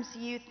sometimes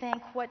you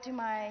think, what do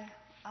my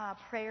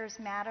prayers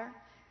matter?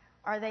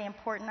 Are they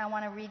important? I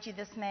want to read you,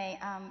 this may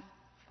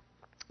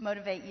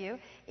motivate you.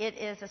 It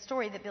is a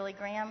story that Billy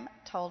Graham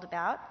told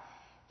about.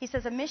 He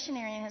says a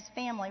missionary and his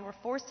family were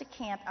forced to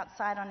camp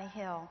outside on a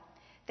hill.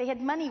 They had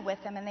money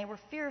with them and they were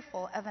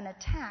fearful of an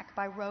attack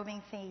by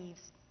roving thieves.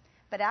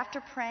 But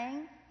after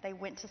praying, they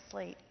went to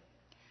sleep.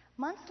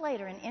 Months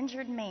later, an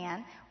injured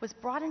man was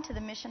brought into the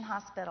mission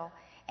hospital,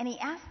 and he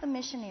asked the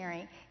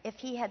missionary if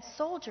he had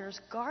soldiers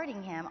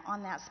guarding him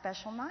on that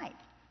special night.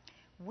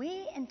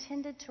 "We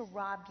intended to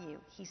rob you,"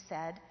 he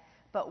said,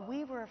 "but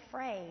we were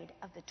afraid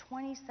of the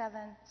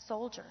 27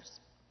 soldiers."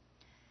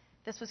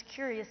 This was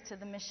curious to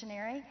the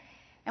missionary,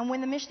 and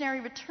when the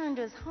missionary returned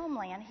to his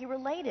homeland, he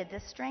related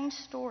this strange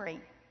story.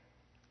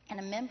 And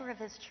a member of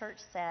his church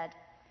said,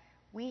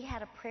 "We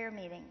had a prayer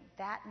meeting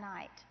that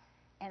night,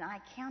 and I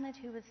counted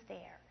who was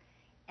there,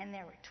 and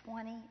there were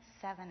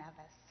 27 of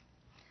us."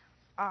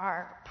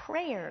 Our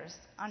prayers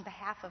on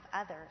behalf of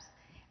others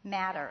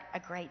matter a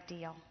great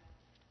deal.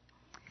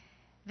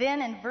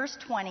 Then in verse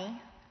 20,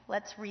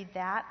 let's read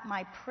that.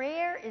 "My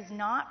prayer is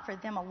not for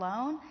them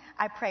alone.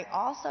 I pray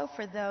also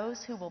for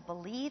those who will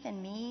believe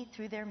in me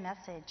through their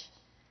message."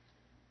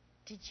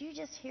 Did you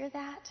just hear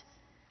that?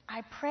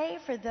 I pray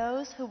for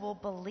those who will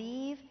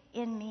believe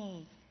in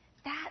me.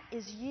 That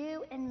is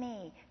you and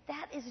me.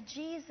 That is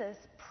Jesus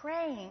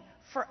praying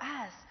for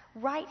us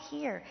right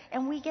here.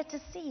 And we get to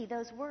see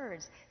those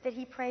words that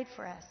He prayed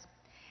for us.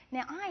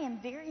 Now, I am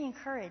very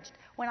encouraged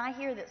when I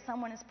hear that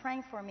someone is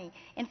praying for me.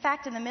 In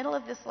fact, in the middle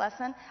of this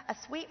lesson, a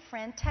sweet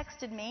friend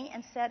texted me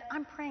and said,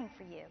 "I'm praying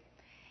for you."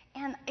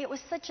 And it was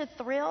such a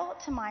thrill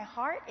to my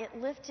heart. It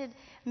lifted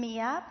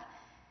me up.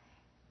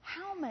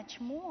 How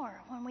much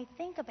more when we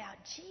think about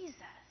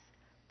Jesus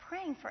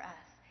praying for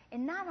us?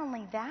 And not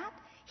only that,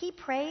 He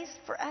prays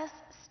for us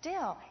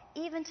still,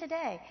 even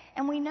today.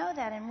 And we know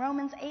that in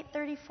Romans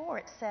 8:34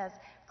 it says,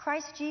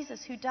 "Christ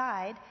Jesus, who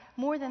died,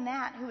 more than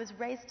that, who was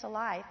raised to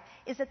life,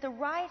 is at the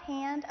right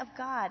hand of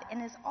God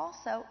and is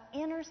also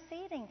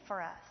interceding for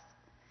us."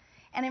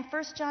 And in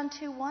 1 John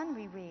 2:1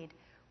 we read,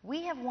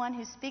 "We have one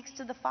who speaks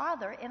to the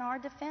Father in our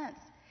defense,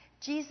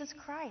 Jesus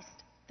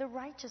Christ, the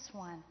righteous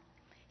one.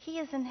 He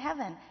is in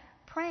heaven,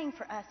 praying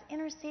for us,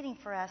 interceding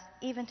for us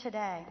even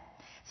today."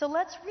 So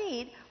let's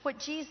read what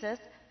Jesus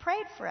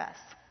prayed for us.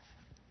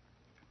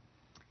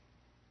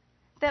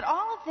 that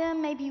all of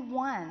them may be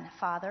one,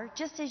 Father,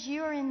 just as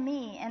you are in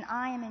me and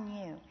I am in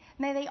you.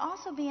 May they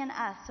also be in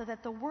us, so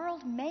that the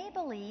world may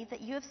believe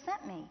that you have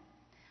sent me.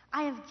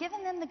 I have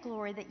given them the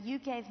glory that you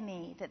gave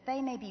me, that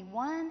they may be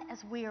one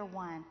as we are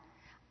one.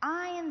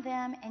 I in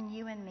them and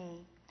you in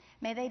me.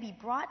 May they be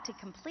brought to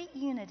complete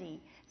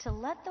unity, to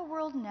let the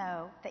world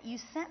know that you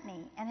sent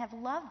me and have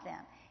loved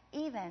them,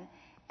 even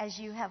as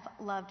you have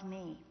loved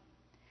me.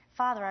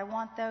 Father, I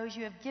want those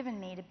you have given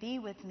me to be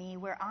with me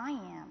where I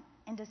am,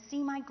 and to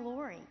see my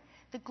glory,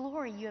 the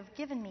glory you have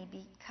given me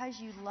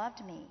because you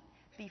loved me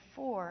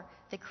before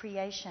the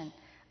creation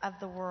of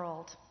the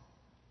world.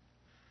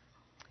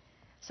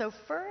 So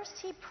first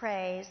he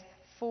prays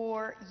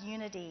for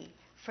unity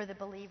for the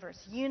believers,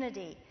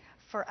 unity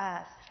for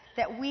us,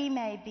 that we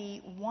may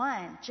be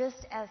one,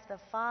 just as the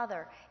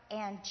Father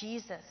and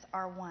Jesus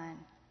are one.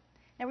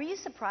 Now, were you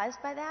surprised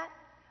by that?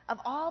 Of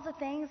all the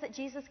things that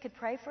Jesus could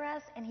pray for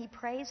us, and he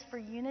prays for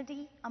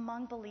unity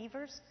among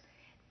believers?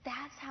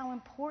 That's how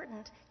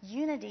important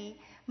unity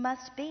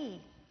must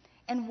be.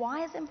 And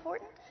why is it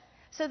important?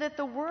 So that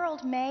the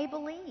world may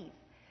believe,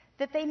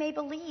 that they may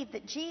believe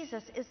that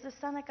Jesus is the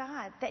Son of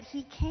God, that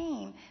he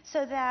came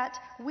so that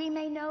we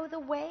may know the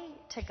way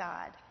to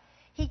God.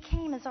 He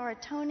came as our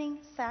atoning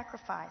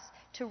sacrifice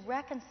to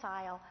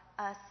reconcile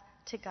us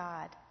to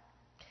God.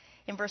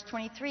 In verse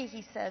 23,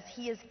 he says,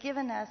 he has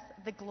given us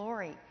the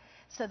glory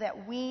so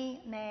that we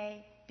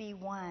may be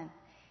one.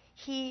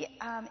 He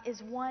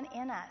is one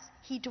in us.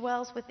 He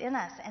dwells within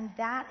us, and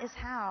that is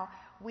how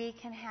we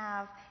can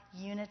have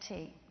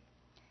unity.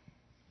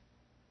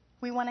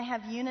 We want to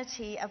have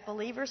unity of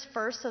believers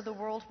first, so the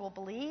world will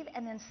believe,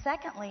 and then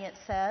secondly, it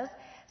says,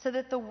 so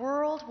that the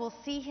world will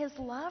see his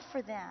love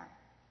for them,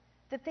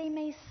 that they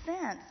may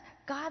sense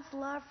God's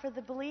love for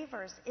the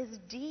believers is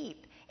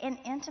deep and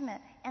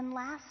intimate and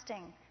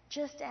lasting,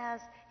 just as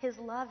his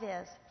love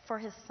is for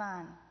his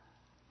Son.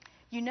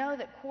 You know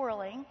that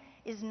quarreling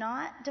is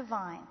not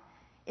divine.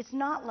 It's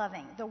not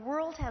loving. The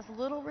world has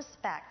little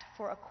respect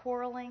for a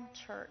quarreling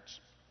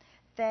church.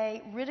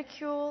 They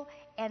ridicule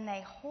and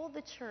they hold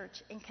the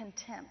church in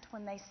contempt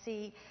when they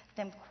see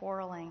them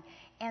quarreling.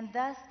 And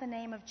thus the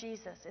name of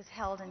Jesus is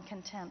held in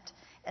contempt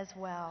as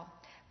well.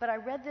 But I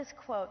read this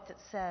quote that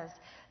says,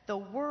 the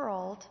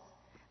world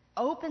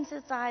opens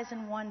its eyes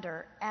in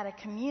wonder at a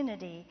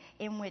community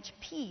in which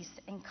peace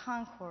and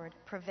concord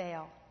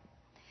prevail.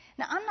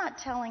 Now, I'm not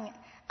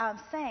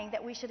saying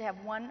that we should have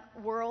one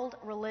world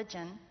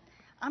religion.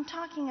 I'm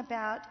talking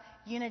about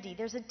unity.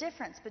 There's a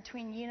difference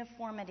between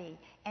uniformity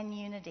and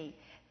unity.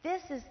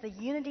 This is the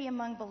unity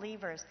among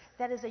believers.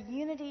 That is a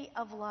unity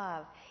of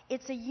love.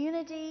 It's a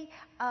unity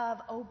of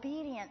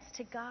obedience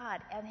to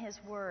God and his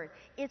word.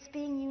 It's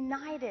being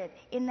united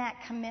in that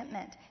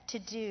commitment to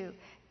do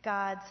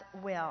God's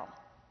will.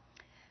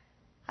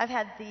 I've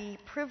had the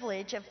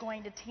privilege of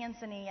going to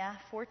Tanzania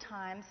 4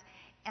 times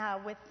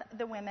with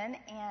the women,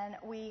 and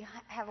we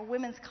have a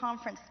women's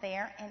conference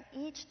there, and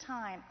each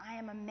time I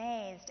am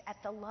amazed at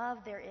the love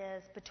there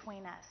is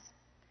between us.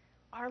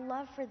 Our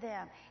love for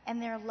them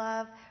and their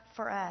love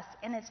for us.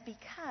 And it's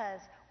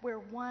because we're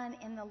one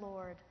in the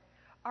Lord.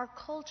 Our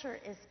culture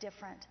is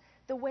different.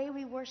 The way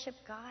we worship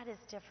God is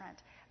different.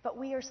 But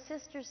we are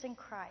sisters in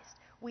Christ.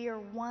 We are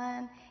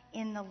one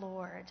in the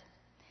Lord.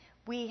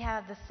 We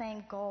have the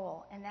same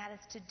goal, and that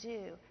is to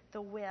do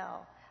the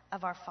will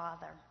of our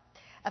Father.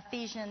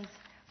 Ephesians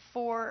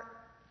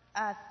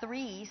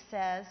 4:3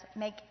 says,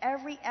 make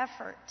every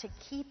effort to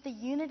keep the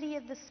unity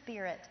of the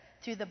Spirit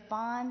through the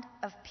bond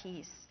of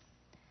peace.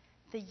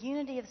 The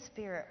unity of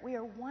Spirit. We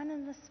are one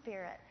in the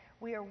Spirit.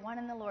 We are one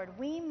in the Lord.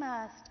 We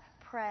must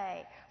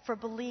pray for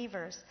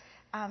believers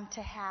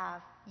to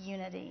have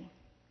unity.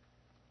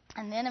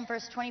 And then in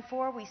verse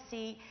 24, we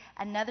see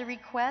another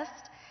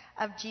request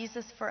of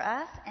Jesus for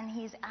us, and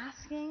he's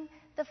asking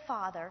the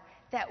Father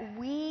that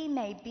we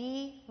may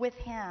be with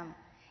him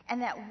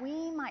and that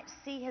we might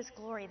see his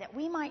glory, that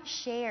we might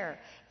share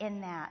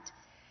in that.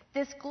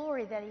 This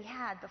glory that he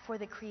had before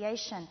the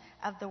creation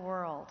of the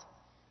world.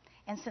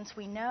 And since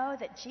we know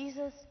that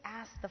Jesus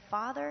asked the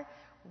Father,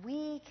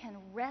 we can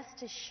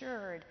rest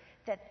assured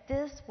that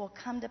this will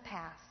come to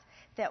pass.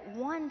 That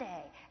one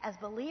day, as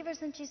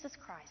believers in Jesus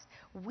Christ,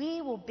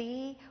 we will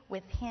be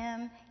with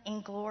him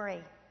in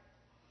glory.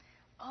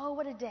 Oh,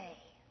 what a day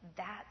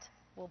that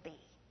will be.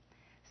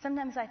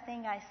 Sometimes I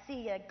think I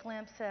see a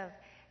glimpse of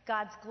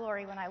God's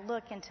glory when I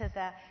look into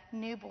the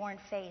newborn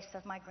face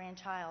of my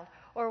grandchild,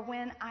 or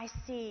when I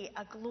see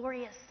a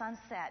glorious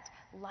sunset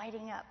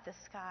lighting up the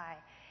sky.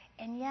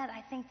 And yet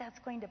I think that's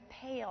going to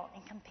pale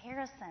in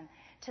comparison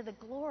to the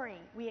glory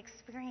we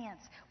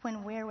experience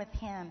when we're with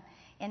him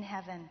in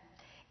heaven.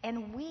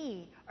 And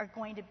we are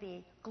going to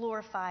be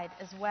glorified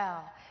as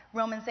well.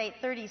 Romans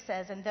 8:30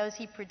 says, and those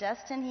he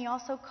predestined, he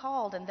also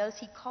called. And those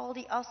he called,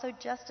 he also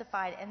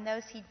justified. And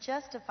those he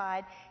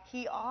justified,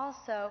 he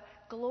also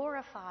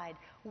glorified.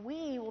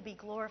 We will be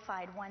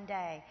glorified one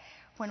day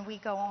when we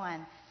go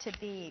on to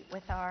be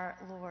with our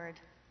Lord.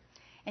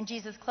 And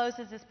Jesus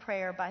closes his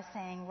prayer by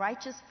saying,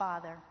 righteous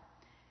Father,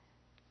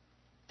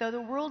 Though the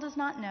world does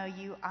not know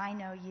you, I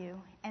know you,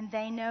 and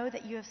they know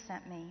that you have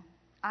sent me.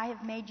 I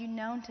have made you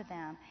known to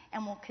them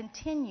and will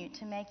continue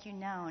to make you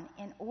known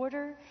in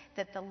order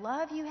that the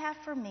love you have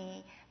for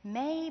me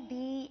may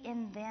be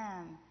in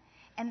them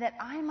and that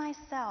I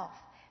myself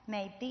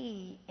may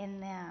be in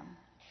them.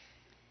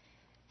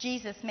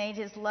 Jesus made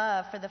his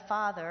love for the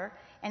Father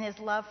and his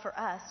love for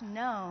us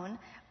known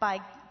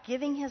by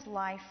giving his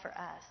life for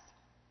us.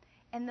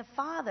 And the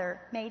Father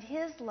made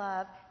his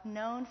love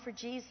known for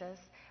Jesus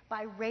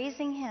by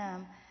raising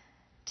him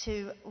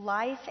to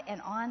life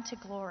and on to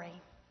glory.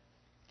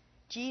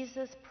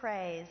 Jesus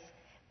prays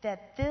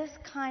that this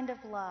kind of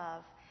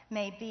love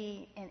may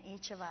be in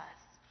each of us.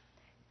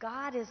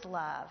 God is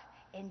love,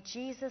 and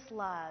Jesus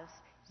loves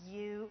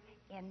you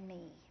and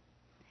me.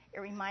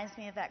 It reminds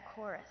me of that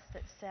chorus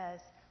that says,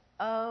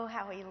 "Oh,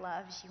 how he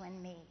loves you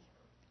and me.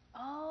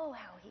 Oh,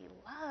 how he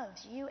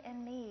loves you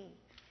and me.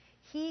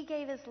 He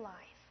gave his life.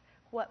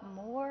 What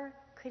more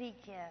could he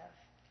give?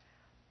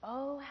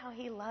 Oh, how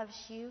he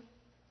loves you.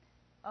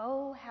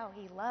 Oh, how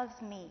he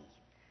loves me.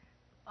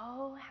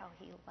 Oh, how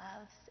he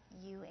loves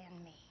you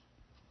and me."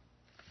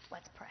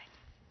 Let's pray.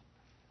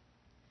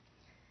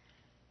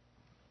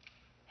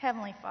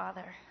 Heavenly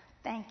Father,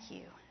 thank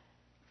you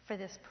for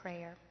this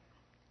prayer.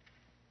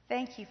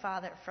 Thank you,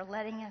 Father, for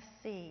letting us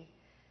see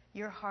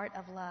your heart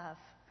of love,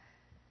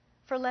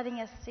 for letting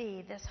us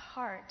see this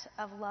heart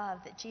of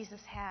love that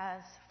Jesus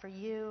has for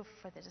you,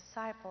 for the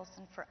disciples,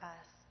 and for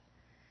us.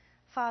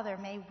 Father,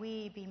 may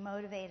we be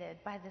motivated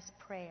by this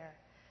prayer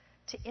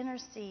to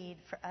intercede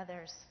for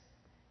others,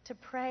 to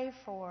pray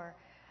for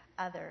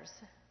others,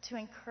 to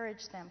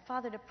encourage them.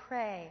 Father, to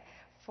pray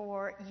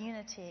for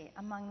unity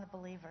among the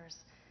believers.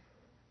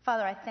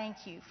 Father, I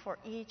thank you for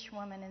each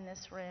woman in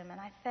this room,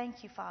 and I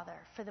thank you, Father,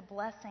 for the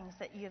blessings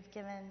that you have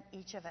given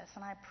each of us.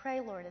 And I pray,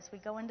 Lord, as we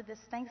go into this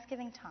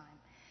Thanksgiving time,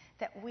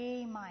 that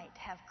we might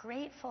have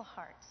grateful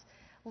hearts,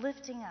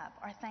 lifting up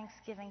our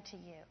thanksgiving to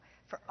you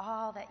for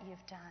all that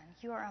you've done.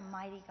 You are a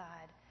mighty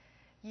God.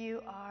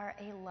 You are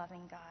a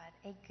loving God,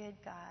 a good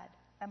God,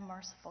 a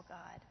merciful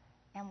God,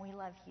 and we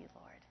love you,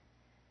 Lord.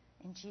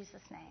 In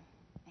Jesus' name,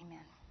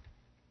 amen.